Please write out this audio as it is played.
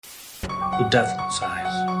the devil's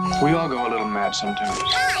eyes. We all go a little mad sometimes.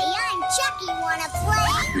 Hi, I'm Chucky. Wanna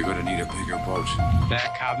play? You're gonna need a bigger boat.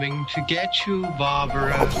 They're coming to get you,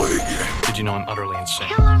 Barbara. I'll play again. Did you know I'm utterly insane?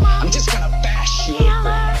 Killer Mom. I'm just gonna bash you with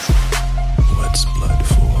things. What's blood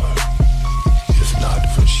for? If not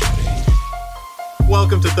for shedding.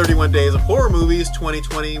 Welcome to 31 Days of Horror Movies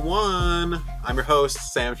 2021. I'm your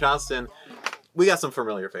host, Sam Johnston. We got some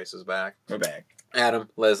familiar faces back. We're back. Adam,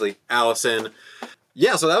 Leslie, Allison.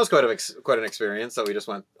 Yeah, so that was quite an experience that we just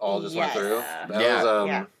went through. That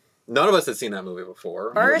was, none of us had seen that movie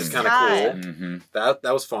before. First kind of time. cool. Mm-hmm.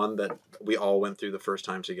 That was fun that we all went through the first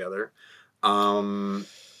time together. And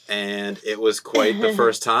it was quite the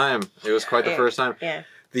first time. Yeah.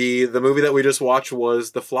 The movie that we just watched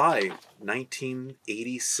was The Fly,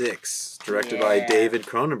 1986, directed by David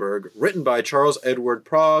Cronenberg, written by Charles Edward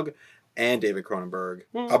Pogue and David Cronenberg.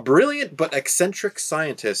 A brilliant but eccentric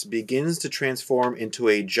scientist begins to transform into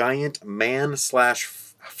a giant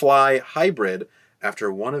man/fly hybrid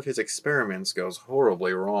after one of his experiments goes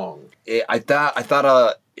horribly wrong. I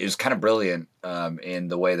thought it was kind of brilliant in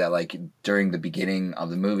the way that, like, during the beginning of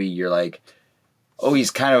the movie, you're like, oh,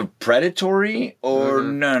 he's kind of predatory, or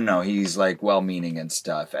no, he's like well-meaning and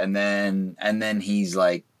stuff, and then he's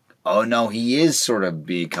like, oh no, he is sort of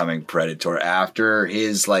becoming predatory after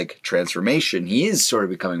his like transformation. He is sort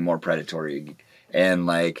of becoming more predatory, and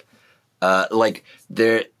like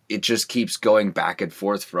there, it just keeps going back and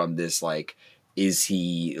forth from this like, is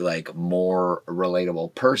he like more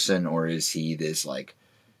relatable person, or is he this like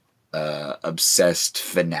obsessed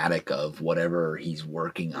fanatic of whatever he's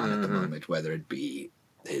working on at the moment, whether it be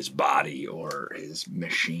his body or his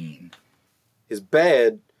machine. His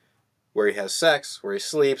bed, where he has sex, where he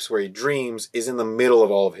sleeps, where he dreams, is in the middle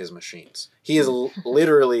of all of his machines. He is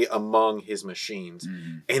literally among his machines.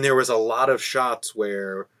 And there was a lot of shots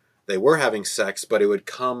where they were having sex, but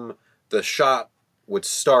the shot would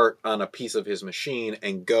start on a piece of his machine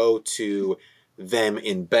and go to them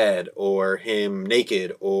in bed or him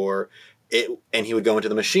naked, and he would go into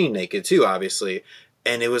the machine naked too, obviously.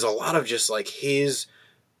 And it was a lot of just like his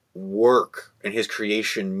work and his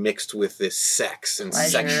creation mixed with this sex and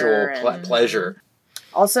sexual pleasure.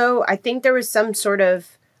 Also, I think there was some sort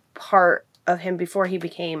of part of him before he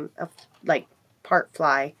became part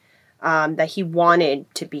fly, that he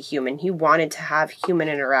wanted to be human. He wanted to have human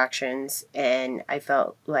interactions, and I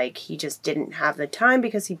felt like he just didn't have the time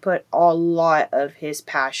because he put a lot of his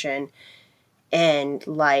passion and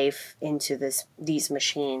life into these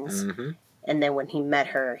machines. And then when he met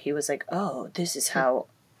her, he was like, oh, this is how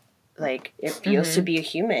like it feels to be a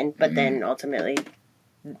human, but then ultimately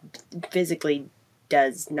physically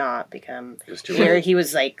does not become here. He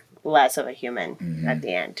was like less of a human at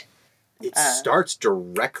the end. It starts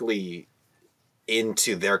directly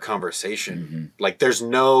into their conversation. Like there's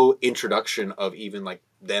no introduction of even like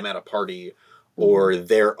them at a party or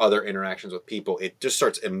their other interactions with people. It just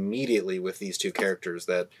starts immediately with these two characters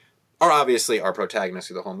that are obviously our protagonists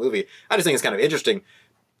through the whole movie. I just think it's kind of interesting.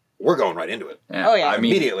 We're going right into it. Oh yeah,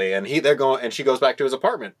 immediately, and and she goes back to his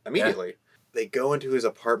apartment immediately. Yeah. They go into his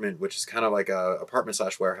apartment, which is kind of like a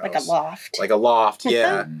apartment/warehouse, like a loft,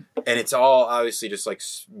 yeah. And it's all obviously just like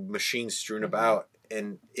machines strewn about.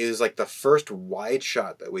 And it was like the first wide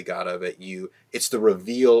shot that we got of it. It's the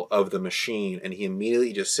reveal of the machine, and he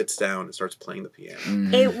immediately just sits down and starts playing the piano.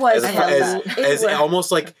 It was as almost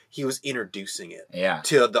like he was introducing it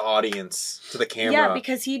to the audience, to the camera. Yeah,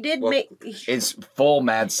 because he did it's full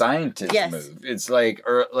mad scientist move. It's like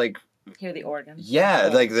hear the organ. Yeah,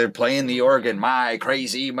 like they're playing the organ. My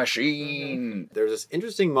crazy machine. There's this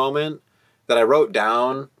interesting moment that I wrote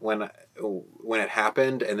down when it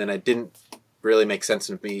happened, and then it didn't really make sense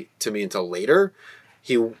to me until later.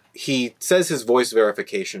 He says his voice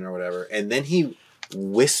verification or whatever, and then he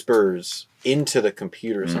whispers into the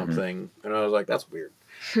computer something, and I was like, that's weird.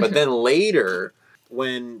 But then later,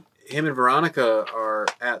 when him and Veronica are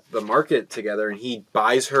at the market together and he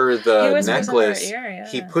buys her the necklace,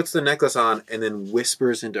 he puts the necklace on and then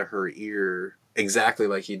whispers into her ear exactly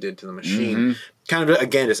like he did to the machine. Kind of,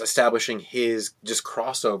 again, just establishing his just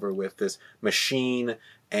crossover with this machine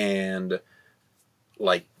and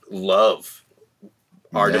like love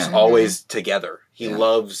are just always together. He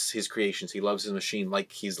loves his creations. He loves his machine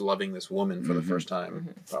like he's loving this woman for the first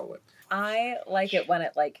time, probably. I like it when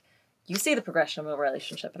it like, you see the progression of a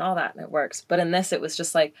relationship and all that, and it works. But in this, it was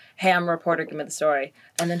just like, hey, I'm a reporter, give me the story.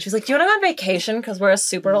 And then she's like, do you want to go on vacation? Because we're a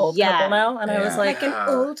super old couple now. And I was like an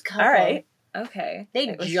old couple. All right. Okay.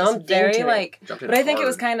 They jumped very into like, it. But I think it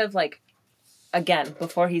was kind of like, again,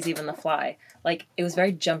 before he's even the fly, like, it was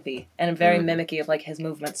very jumpy and very mimicky of like his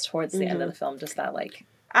movements towards the end of the film. Just that like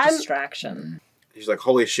distraction. she's like,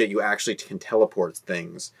 holy shit, you actually can teleport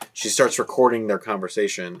things. She starts recording their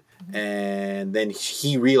conversation, and then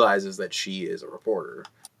he realizes that she is a reporter.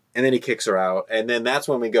 And then he kicks her out, and then that's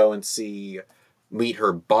when we go and meet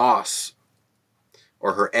her boss,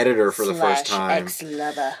 or her editor for the first time.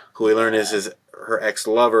 Ex-lover. Who we learn is her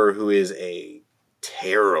ex-lover, who is a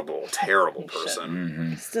terrible, terrible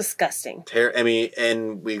person. It's disgusting.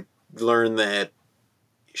 And we learn that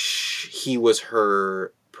he was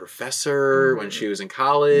her professor when she was in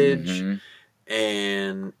college,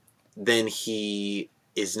 and then he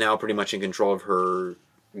is now pretty much in control of her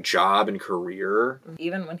job and career.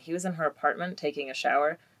 Even when he was in her apartment taking a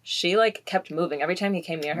shower, she like kept moving. Every time he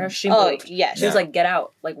came near her, she moved. Yes. She was like, "Get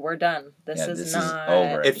out! Like we're done. This is not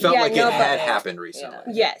over." It felt like it had happened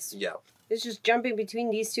recently. Yes. Yeah. It's just jumping between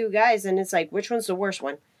these two guys, and it's like, which one's the worst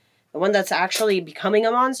one? The one that's actually becoming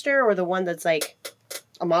a monster, or the one that's like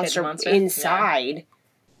a monster inside? Yeah.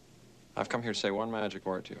 I've come here to say one magic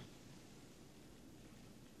word to you.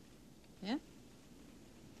 Yeah?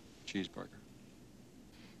 Cheeseburger.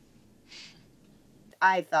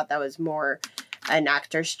 I thought that was more an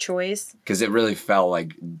actor's choice. Because it really felt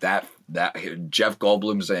like that Jeff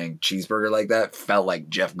Goldblum saying cheeseburger like that felt like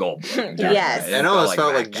Jeff Goldblum. Yes. It almost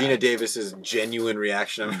felt like Gina Davis's genuine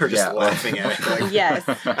reaction of her just laughing at it. Like, yes.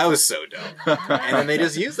 I was so dumb. And then they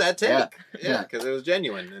just used that take. Yeah, because it was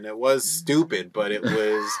genuine. And it was stupid, but it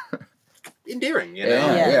was endearing, you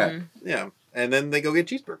know? Yeah. And then they go get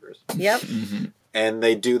cheeseburgers. Yep. And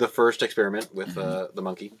they do the first experiment with the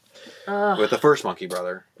monkey. With the first monkey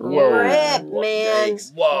brother. Whoa. Rip, man.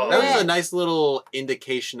 Whoa. That was a nice little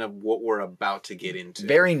indication of what we're about to get into.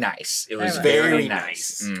 Very nice. It was very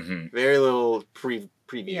nice. Very little preview.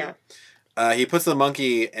 Yeah. He puts the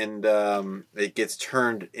monkey and it gets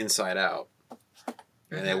turned inside out.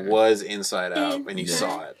 And it was inside out and you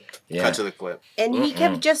saw it. Cut to the clip. And he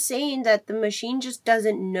kept just saying that the machine just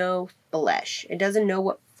doesn't know flesh. It doesn't know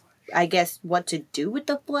what to do with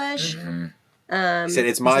the flesh. He said,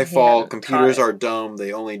 it's my fault. Computers are dumb.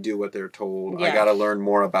 They only do what they're told. I got to learn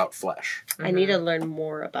more about flesh. I need to learn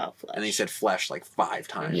more about flesh. And he said flesh like 5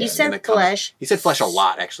 times. He said flesh. He said flesh a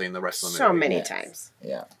lot, actually, in the rest of the movie. So many times.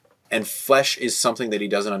 Yeah. And flesh is something that he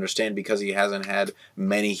doesn't understand because he hasn't had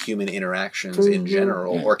many human interactions in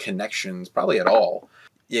general or connections, probably at all.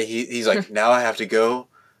 Yeah, he's like, now I have to go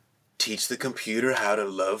teach the computer how to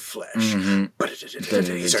love flesh.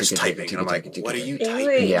 He starts typing, and I'm like, what are you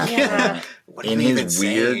typing? Yeah. What are you in even his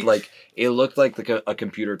weird, saying? like, it looked like a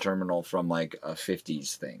computer terminal from like a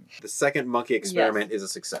 50s thing. The second monkey experiment is a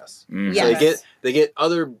success. Yes. So they get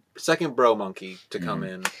other second bro monkey to come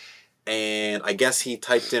in, and I guess he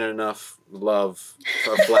typed in enough love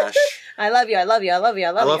for flesh. I love you, I love you, I love you, I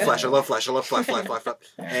love you. I love flesh, I love flesh, I love flesh, flesh, flesh, flesh.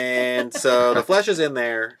 And so the flesh is in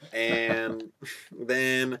there, and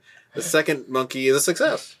then the second monkey is a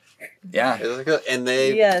success. Yeah. And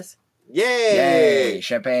they... Yes. Yay!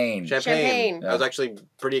 Champagne. I was actually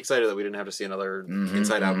pretty excited that we didn't have to see another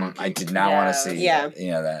Inside Out monkey. I did not want to see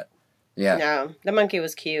that. Yeah. No, the monkey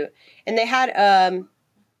was cute. And they had,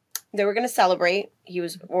 they were going to celebrate. He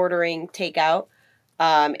was ordering takeout.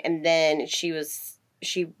 And then she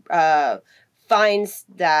finds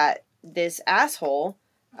that this asshole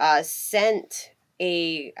sent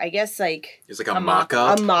I guess like... It's like a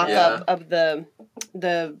mock-up. A mock-up of the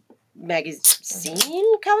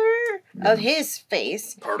magazine cover of his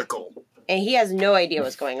face. Particle. And he has no idea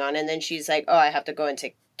what's going on. And then she's like, oh, I have to go and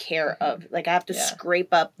take care of... Like, I have to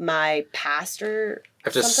scrape up my past or I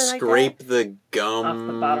have to scrape the gum off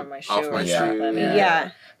the bottom of my shoe. Off my shoe.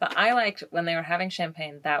 Yeah. But I liked when they were having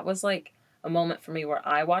champagne, that was like a moment for me where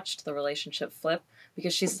I watched the relationship flip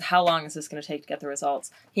because she's, how long is this going to take to get the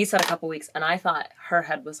results? He said a couple weeks, and I thought her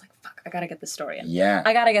head was like, fuck, I got to get this story in. Yeah.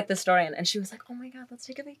 I got to get this story in. And she was like, oh my God, let's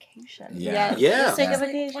take a vacation. Yeah. Let's take a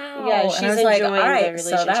vacation. Wow. Yeah, and she's I was enjoying like, all right, the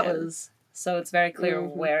relationship. So it's very clear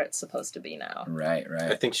where it's supposed to be now. Right.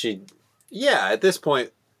 I think at this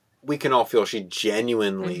point, we can all feel she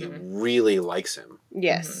genuinely really likes him.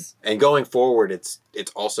 Yes. And going forward, it's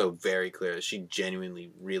also very clear that she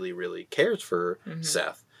genuinely really, really cares for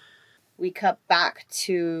Seth. We cut back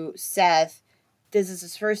to Seth. This is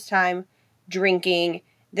his first time drinking.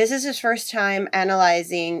 This is his first time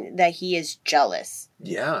analyzing that he is jealous.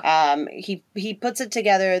 Yeah. He puts it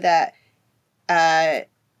together that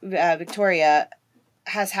Victoria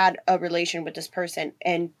has had a relation with this person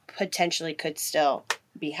and potentially could still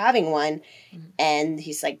be having one. And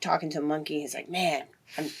he's like talking to a monkey. He's like, man,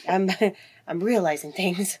 I'm realizing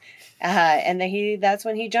things. And then that's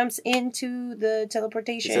when he jumps into the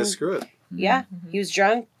teleportation. He says, screw it. Yeah. He was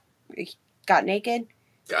drunk. He got naked.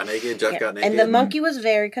 Jeff got naked. And the monkey was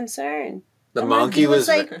very concerned. The monkey was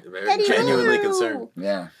like, very "Teddy genuinely Lou!" concerned.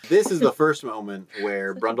 Yeah. This is the first moment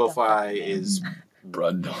where Brundlefly is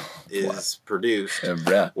produced,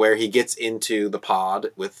 where he gets into the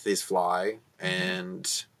pod with his fly,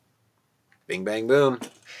 and bing, bang, boom.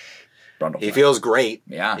 He feels great.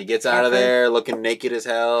 Yeah. He gets out of there looking naked as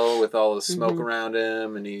hell with all the smoke around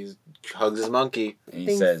him, and he hugs his monkey. And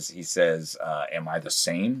he says, am I the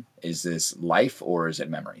same? Is this life or is it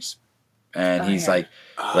memories? And he's like,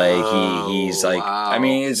 he's like, wow. I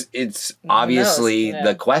mean, it's obviously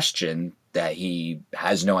the question that he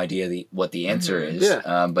has no idea what the answer is.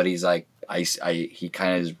 Yeah. But he's like, he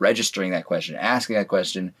kind of is registering that question, asking that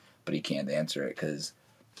question, but he can't answer it because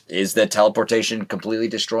is the teleportation completely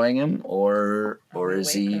destroying him, or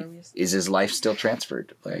is his life still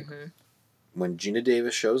transferred? Like when Gina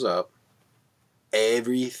Davis shows up,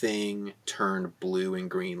 everything turned blue and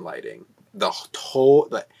green lighting.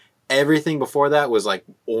 Everything before that was like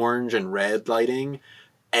orange and red lighting.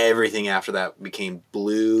 Everything after that became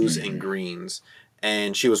blues and greens.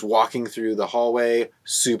 And she was walking through the hallway,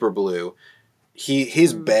 super blue.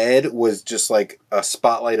 His bed was just like a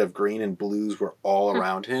spotlight of green, and blues were all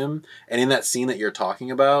around him. And in that scene that you're talking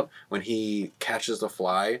about, when he catches the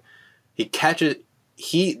fly,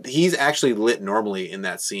 he's actually lit normally in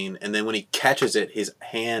that scene. And then when he catches it, his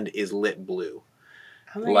hand is lit blue.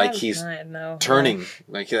 Oh like he's turning.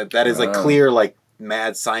 Like that is like clear, like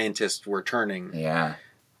mad scientists were turning. Yeah.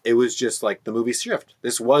 It was just like the movie's shift.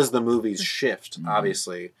 This was the movie's shift,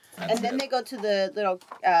 obviously. And then they go to the little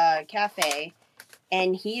cafe,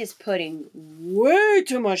 and he is putting way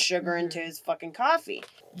too much sugar into his fucking coffee.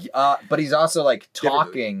 But he's also like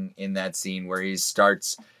talking in that scene where he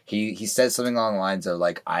starts. He says something along the lines of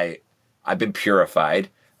like, I've been purified.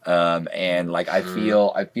 And like I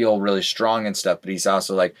feel really strong and stuff, but he's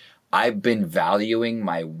also like, I've been valuing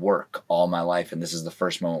my work all my life, and this is the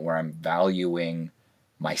first moment where I'm valuing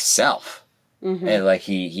myself. And like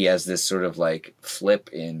he has this sort of like flip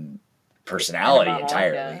in personality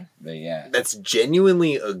entirely. But yeah, that's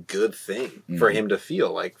genuinely a good thing for him to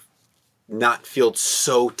feel, like not feel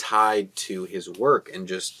so tied to his work and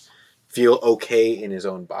just feel okay in his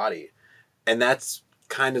own body. And that's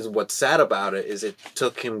kind of what's sad about it, is it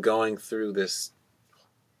took him going through this,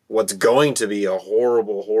 what's going to be a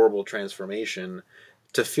horrible, horrible transformation,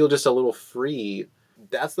 to feel just a little free.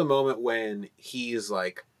 That's the moment when he's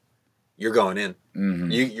like, "You're going in.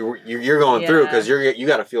 You're going through, because you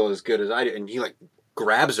got to feel as good as I do." And he like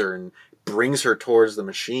grabs her and brings her towards the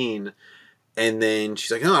machine, and then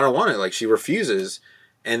she's like, "No, I don't want it." Like she refuses,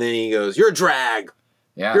 and then he goes, "You're a drag.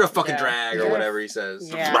 You're a fucking drag," or whatever he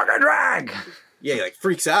says. Fucking drag. Yeah, he like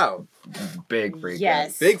freaks out. Big freak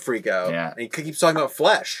Yes. Big freak out. Yeah. And he keeps talking about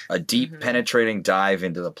flesh. A deep penetrating dive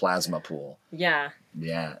into the plasma pool. Yeah.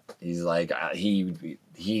 Yeah. He's like, he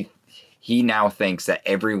now thinks that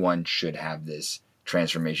everyone should have this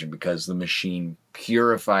transformation because the machine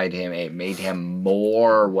purified him. It made him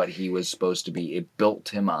more what he was supposed to be. It built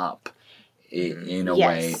him up in a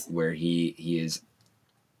way where he is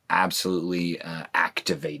absolutely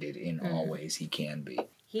activated in all ways he can be.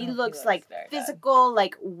 He looks like physical,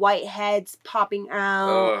 like white heads popping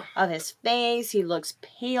out of his face. He looks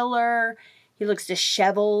paler. He looks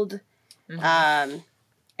disheveled. And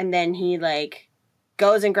then he like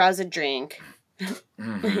goes and grabs a drink.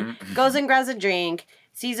 Goes and grabs a drink.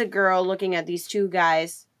 Sees a girl looking at these two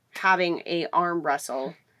guys having a arm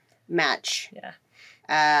wrestle match.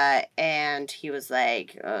 Yeah. And he was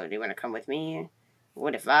like, "Oh, do you want to come with me?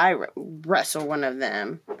 What if I wrestle one of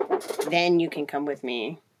them? Then you can come with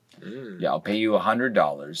me." Yeah, I'll pay you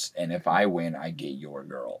 $100, and if I win, I get your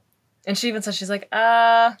girl. And she even says, she's like,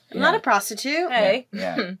 I'm not a prostitute. Hey.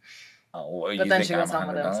 Yeah. Oh, well, But you then think she I'm goes home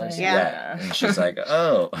with him. $100? So Yeah. And she's like,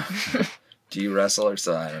 "Oh, do you wrestle or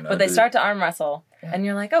so?" I don't know. But they start to arm wrestle, and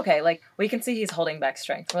you're like, okay, like we can see he's holding back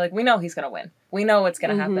strength. We're like, we know he's gonna win. We know what's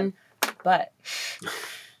gonna happen. But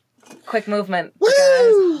quick movement, the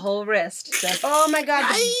guy's whole wrist. Just, Oh my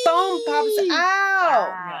god, the bone pops out.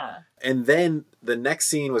 yeah. And then the next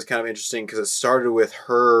scene was kind of interesting because it started with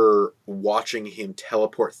her watching him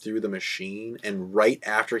teleport through the machine, and right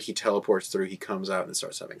after he teleports through, he comes out and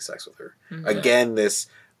starts having sex with her. Again, this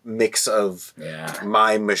mix of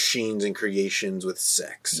my machines and creations with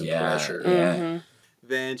sex and pleasure.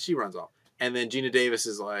 Then she runs off. And then Gina Davis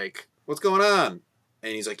is like, "What's going on?"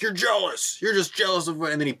 And he's like, "You're jealous. You're just jealous of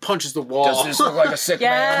what." And then he punches the wall. Does this look like a sick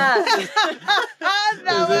man?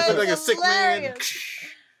 Does this look like a sick man?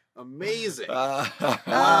 Amazing.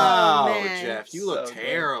 Wow, man. Jeff, you look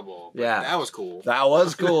terrible. But Yeah. that was cool. That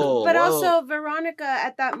was cool. But Whoa. also, Veronica,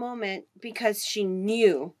 at that moment, because she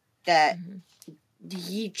knew that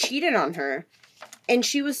he cheated on her, And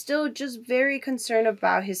she was still just very concerned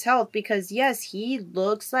about his health because, yes, he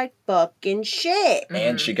looks like fucking shit.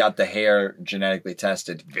 And she got the hair genetically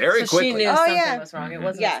tested very So quickly. she knew Oh, something yeah. was wrong. It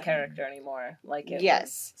wasn't his character anymore. Like, it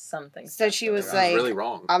was something. So she was That like, really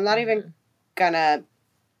wrong. I'm not even gonna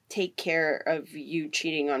take care of you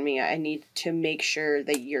cheating on me. I need to make sure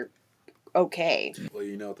that you're okay. Well,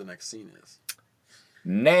 you know what the next scene is.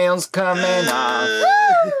 Nails coming off.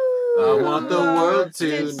 I want the world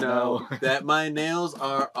to know that my nails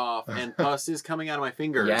are off and pus is coming out of my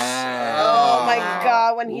fingers. Yeah. Oh my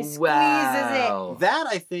god, when he squeezes Wow. That,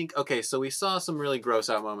 I think, okay, so we saw some really gross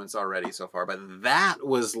out moments already so far, but that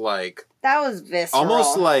was like, it. That was visceral.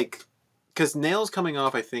 almost like, because nails coming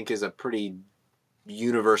off, I think, is a pretty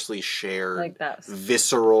universally shared, Like that.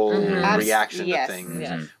 visceral Mhm. reaction Yes. to things.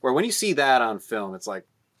 Yeah. Where when you see that on film, it's like,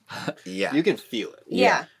 Yeah. you can feel it.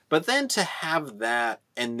 Yeah. But then to have that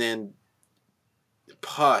and then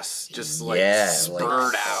pus just like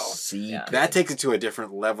spurred out, See, Yeah. that takes it to a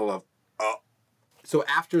different level of. So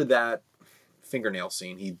after that fingernail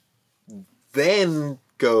scene, he then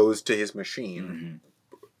goes to his machine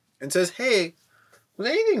and says, "Hey, was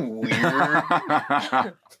anything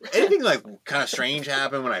weird? Anything like kind of strange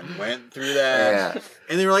happen when I went through that?" Yeah.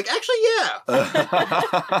 And they were like, "Actually, yeah."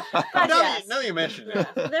 now, Yes. now you mentioned it.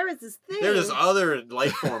 There was this thing. There's this other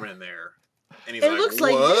life form in there. And he's It like, looks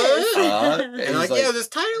like what? this. And they're like, yeah, this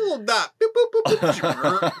tiny little dot. Boop, boop, boop,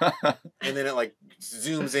 boop, boop. And then it like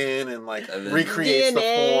zooms in and like And then- recreates the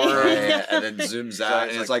DNA. form. Yeah, and then zooms out,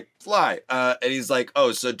 and it's like fly. And he's like,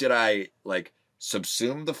 "Oh, so did I like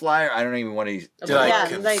subsume the fly? I don't even want to. Did I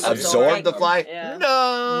Yeah, like absorb the fly? Yeah.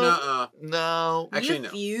 No, Nuh-uh. no. Actually, no.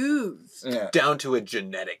 fused. Yeah. Down to a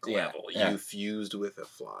genetic Yeah, level. yeah. You fused with a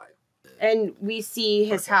fly. And we see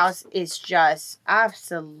his house is just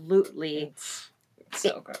absolutely It's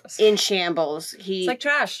so gross. in shambles. It's like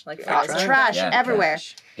trash. Like trash Yeah, everywhere.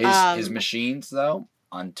 His machines though,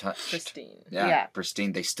 untouched, Pristine. Yeah,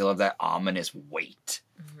 pristine. They still have that ominous weight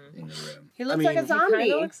in the room. He looks I like mean, a He kind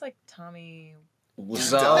zombie. of looks like Tommy.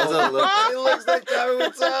 So does a little- it looks like Tommy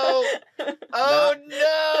Wiseau. Oh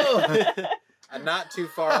no! I'm not too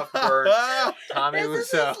far off burn. Tommy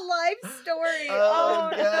This is Wiseau. his life story.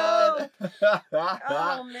 Oh, no. God.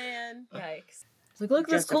 Oh man. Yikes. It's like, look at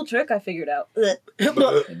this cool trick I figured out.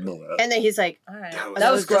 And then he's like, All right.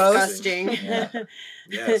 That was disgusting. Yeah.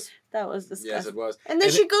 Yes. That was disgusting. Yes, it was. And then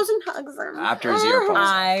And she goes and hugs him. After his ear falls.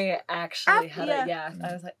 I actually had Yeah. it. Yeah.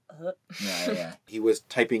 I was like, Yeah. He was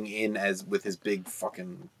typing in as with his big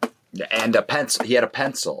fucking. Yeah, and a pencil. He had a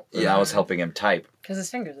pencil, and that was helping him type. because his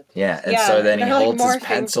fingers. Yeah, and Yeah, so then he they're like holds his morphing.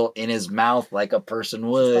 pencil in his mouth like a person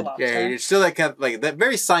would. Yeah, it's still that kind of like that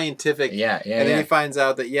very scientific. Yeah, yeah, And then yeah. he finds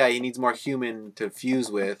out that he needs more human to fuse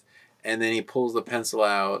with, and then he pulls the pencil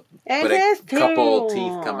out, And but a his couple tail.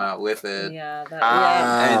 teeth come out with it, Yeah. That,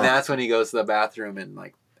 Ah. and that's when he goes to the bathroom and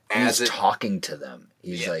like And adds he's it. talking to them.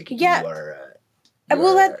 He's like, Yeah. you are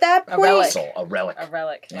Well, at that A point, relic. a relic. a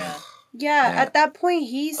relic. Yeah. yeah, Yeah. at that point,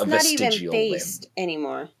 he's A not even vestigial limb. based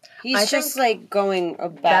anymore. He's I just think like going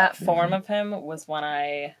about. That form of him was when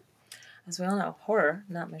as we all know, horror,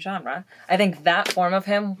 not my genre. I think that form of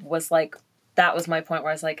him was like, that was my point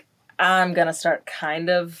where I was like, I'm gonna start kind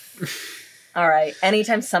of, all right,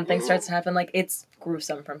 anytime something starts to happen, like, it's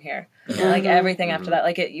gruesome from here. And, like, everything after that,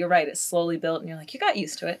 like, you're right, it slowly built, and you're like, you got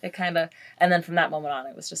used to it. It kind of, and then from that moment on,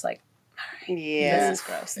 it was just like, Yeah. this is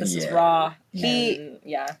gross. This is Yeah. raw. He- and,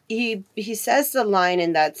 yeah. He says the line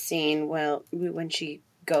in that scene when she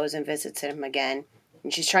goes and visits him again,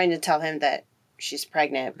 and she's trying to tell him that she's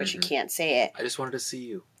pregnant, but she can't say it. I just wanted to see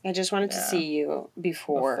you. I just wanted to Yeah. see you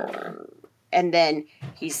before. And then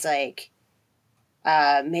he's like,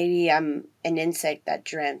 maybe I'm an insect that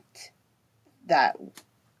dreamt that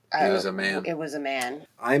He was a man. It was a man.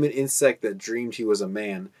 I'm an insect that dreamed he was a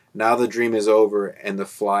man. Now the dream is over and the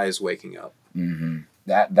fly is waking up. Mm-hmm.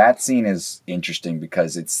 That scene is interesting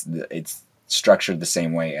because it's structured the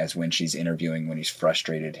same way as when she's interviewing when he's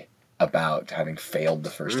frustrated about having failed the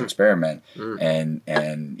first experiment, and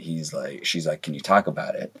she's like, can you talk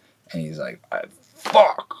about it? And he's like,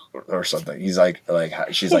 fuck, or something. He's like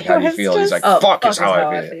she's like, how do you feel? He's like, fuck is how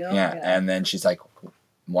I feel. Yeah. And then she's like,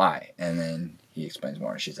 why? And then he explains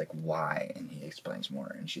more. And she's like, why? And he explains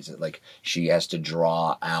more. And she's like, she has to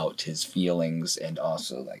draw out his feelings and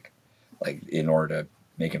also like in order to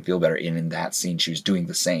make him feel better. And in that scene, she was doing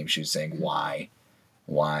the same. She was saying why.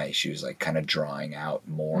 She was like kind of drawing out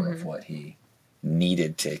more of what he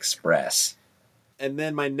needed to express. And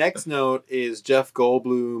then my next note is Jeff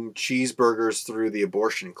Goldblum cheeseburgers through the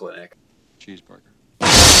abortion clinic. Cheeseburger.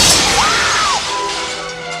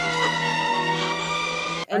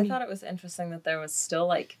 I thought it was interesting that there was still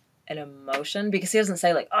like an emotion, because he doesn't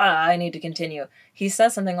say like, I need to continue. He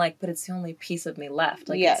says something like, but it's the only piece of me left.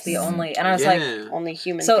 Like, it's the only, and I was like, only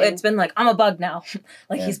human so thing. it's been like, I'm a bug now.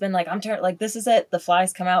 Like, he's been like, I'm turned, like, this is it. The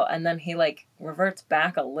flies come out, and then he like reverts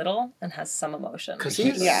back a little and has some emotion. Because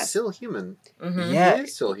he's still human. Mm-hmm. Yeah. He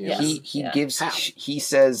is still human. He gives, he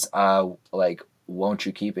says, like, won't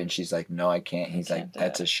you keep it? And she's like, no, I can't. He's like,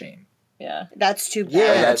 that's a shame. Yeah. That's too bad.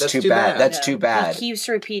 Yeah, that's too bad. That's too bad. He keeps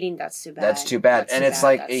repeating, that's too bad. That's too bad. That's and too it's bad.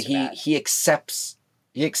 like That's too bad. he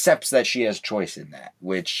accepts that she has choice in that,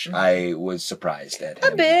 which I was surprised at. A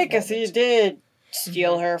him bit, in that because he moment. did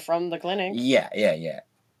steal her from the clinic. Yeah.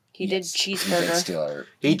 He did cheeseburger. He did steal her.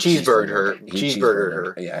 He cheeseburgered her. He Cheeseburgered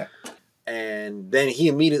her. Yeah. And then he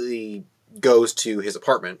immediately goes to his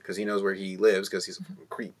apartment because he knows where he lives because he's a fucking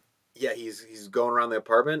creep. Yeah, he's going around the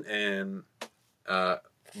apartment and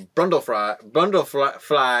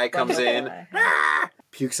Brundlefly comes in,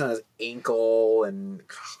 pukes on his ankle, and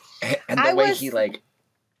the way he like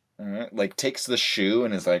takes the shoe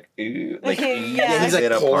and is like, ooh, like he's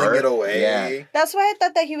like pulling it away. Yeah. That's why I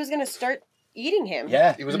thought that he was going to start eating him.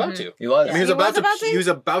 Yeah, he was about to. He was. I mean, he was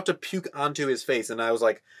about to puke onto his face, and I was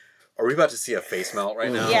like, "Are we about to see a face melt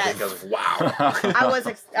right now?" Yes. Because wow, I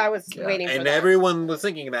was waiting for and that. everyone was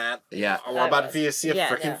thinking that. Yeah, we're about to see a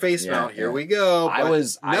freaking face melt. Here we go. I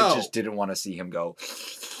No. just didn't want to see him go.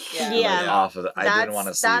 Yeah. Off of it. I didn't want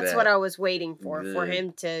to see that. That's what I was waiting for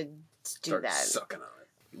him to do Start that. sucking on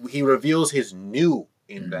it. He reveals his new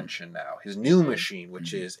invention now, his new machine,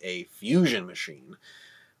 which is a fusion machine,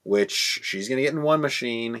 which she's going to get in one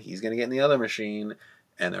machine, he's going to get in the other machine,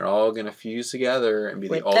 and they're all going to fuse together and be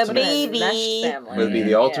the ultimate baby. Would be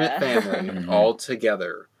the ultimate family all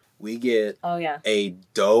together. We get a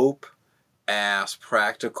dope ass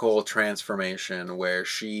practical transformation where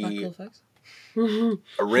she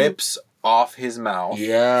rips off his mouth.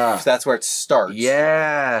 Yeah. So that's where it starts.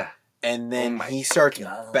 Yeah. And then he starts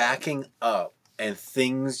backing up and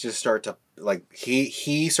things just start to like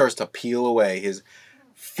he starts to peel away. His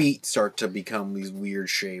feet start to become these weird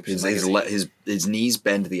shapes. His knees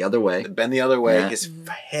bend the other way. Bend the other way. Yeah. His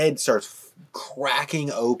head starts cracking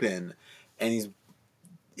open, and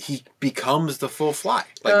he becomes the full fly.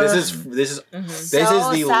 Like this is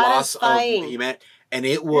the loss of humanity, and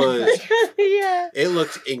it was it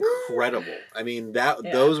looked incredible. I mean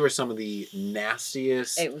those were some of the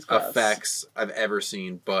nastiest effects I've ever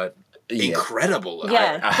seen, but incredible.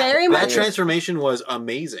 Yeah, very much. That transformation was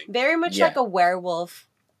amazing. Very much like a werewolf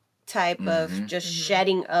type of just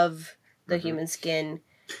shedding of the human skin.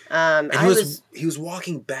 And he was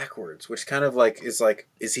walking backwards, which kind of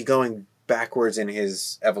is he going backwards in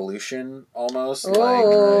his evolution almost?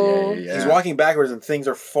 He's walking backwards and things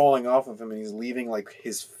are falling off of him and he's leaving like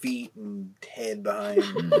his feet and head behind,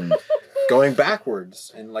 going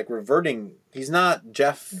backwards and like reverting. He's not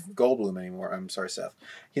Jeff Goldblum anymore. I'm sorry, Seth.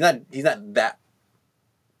 He's not that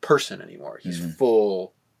person anymore. He's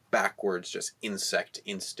full backwards, just insect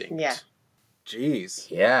instinct. Yeah. Jeez.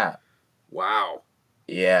 Yeah. Wow.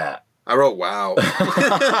 Yeah. I wrote wow.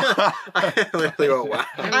 I literally wrote wow.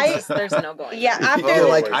 There's no going. Yeah, after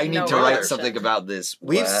I need to write something about this.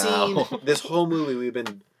 We've seen this whole movie. We've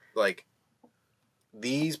been like,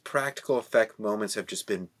 these practical effect moments have just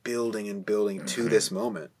been building and building to this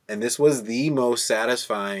moment, and this was the most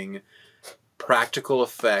satisfying practical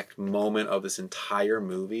effect moment of this entire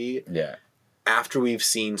movie. Yeah. After we've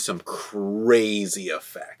seen some crazy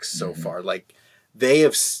effects so far, like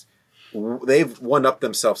they've one up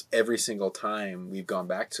themselves every single time we've gone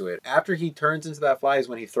back to it. After he turns into that fly is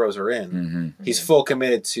when he throws her in. He's full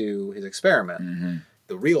committed to his experiment.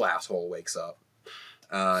 The real asshole wakes up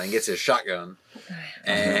and gets his shotgun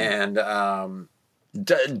and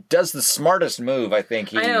does the smartest move. I think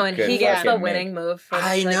he gets the winning move for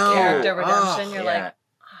this, character redemption. You're like,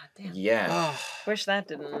 damn. Yeah. Wish that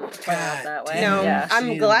didn't turn out that way. No, yeah.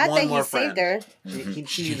 I'm glad that he saved her.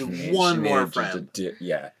 She needed one more friend.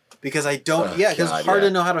 Yeah. Because because it's hard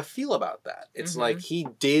to know how to feel about that. It's like he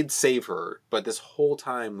did save her, but this whole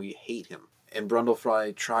time we hate him. And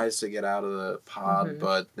Brundlefly tries to get out of the pod,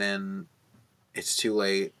 but then it's too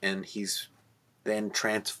late, and he's then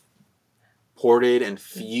transported and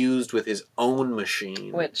fused with his own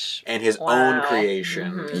machine, and his own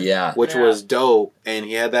creation, which was dope. And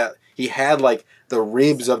he had like the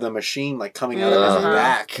ribs of the machine like coming out of his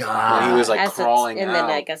back when he was like crawling out, and then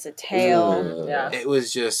I guess a tail. It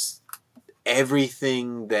was just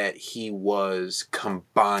everything that he was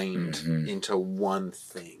combined into one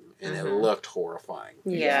thing, and it looked horrifying.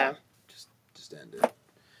 Yeah. Just ended.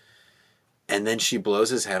 And then she blows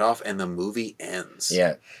his head off, and the movie ends.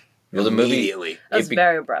 Yeah. Well, the movie It was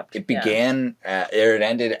very abrupt. It began, it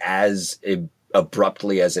ended as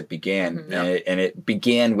abruptly as it began, and it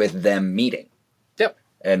began with them meeting. Yep.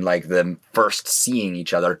 And like them first seeing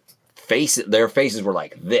each other. Their faces were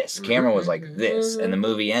like this. Cameron was like this, and the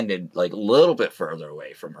movie ended like a little bit further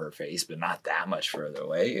away from her face, but not that much further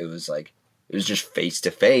away. It was just face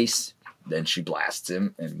to face. Then she blasts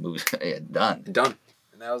him and moves. Done.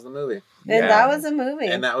 And that was the movie. And that was the movie.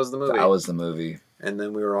 And that was the movie. That was the movie. And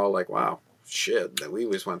then we were all like, "Wow, shit! That we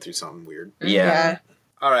just went through something weird." Yeah.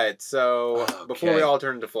 All right, so before we all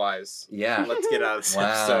turn into flies, let's get out of this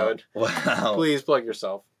episode. Wow. Please plug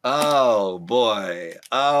yourself. Oh boy.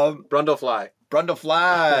 Brundlefly.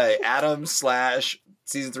 Adam /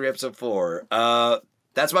 season 3 episode 4.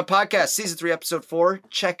 That's my podcast, season 3 episode 4.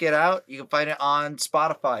 Check it out. You can find it on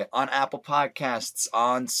Spotify, on Apple Podcasts,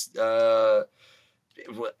 on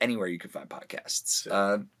anywhere you can find podcasts.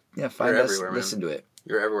 Find You're us, everywhere, listen to it.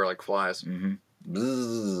 You're everywhere like flies.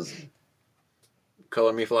 Mm-hmm.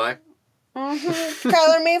 Color me fly.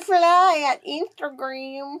 Color me fly at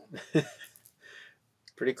Instagram.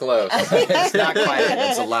 Pretty close. It's not quite.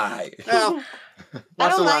 It's a lie. Well,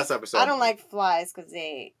 watch the last episode. I don't like flies because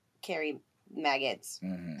they carry maggots.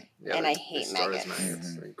 Yeah, and I hate maggots.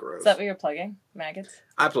 They're gross. Is that what you're plugging? Maggots?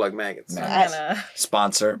 I plug maggots.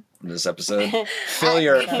 Sponsor this episode. Fill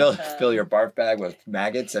your barf bag with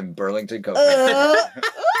maggots and Burlington Coke. No.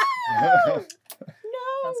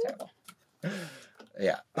 That's terrible.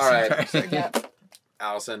 Yeah. All right.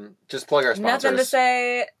 Allison, just plug our sponsors. Nothing to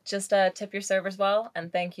say. Just tip your servers well,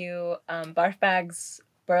 and thank you, Barf Bags,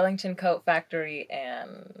 Burlington Coat Factory,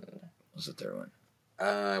 and what's the third one?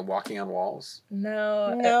 Walking on Walls. No. I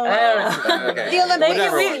don't know. Okay. The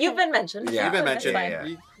Olympics. You've been mentioned. Yeah. You've been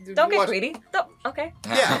mentioned. Don't get greedy. Okay.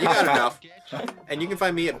 Yeah, you got enough. And you can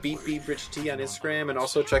find me at BeatBeatRichT on Instagram, and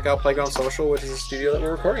also check out Playground Social, which is the studio that we're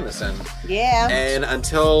recording this in. Yeah. And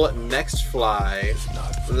until next fly,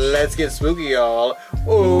 let's get spooky, y'all.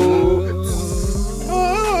 Ooh.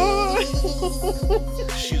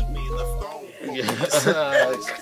 Shoot me in the phone.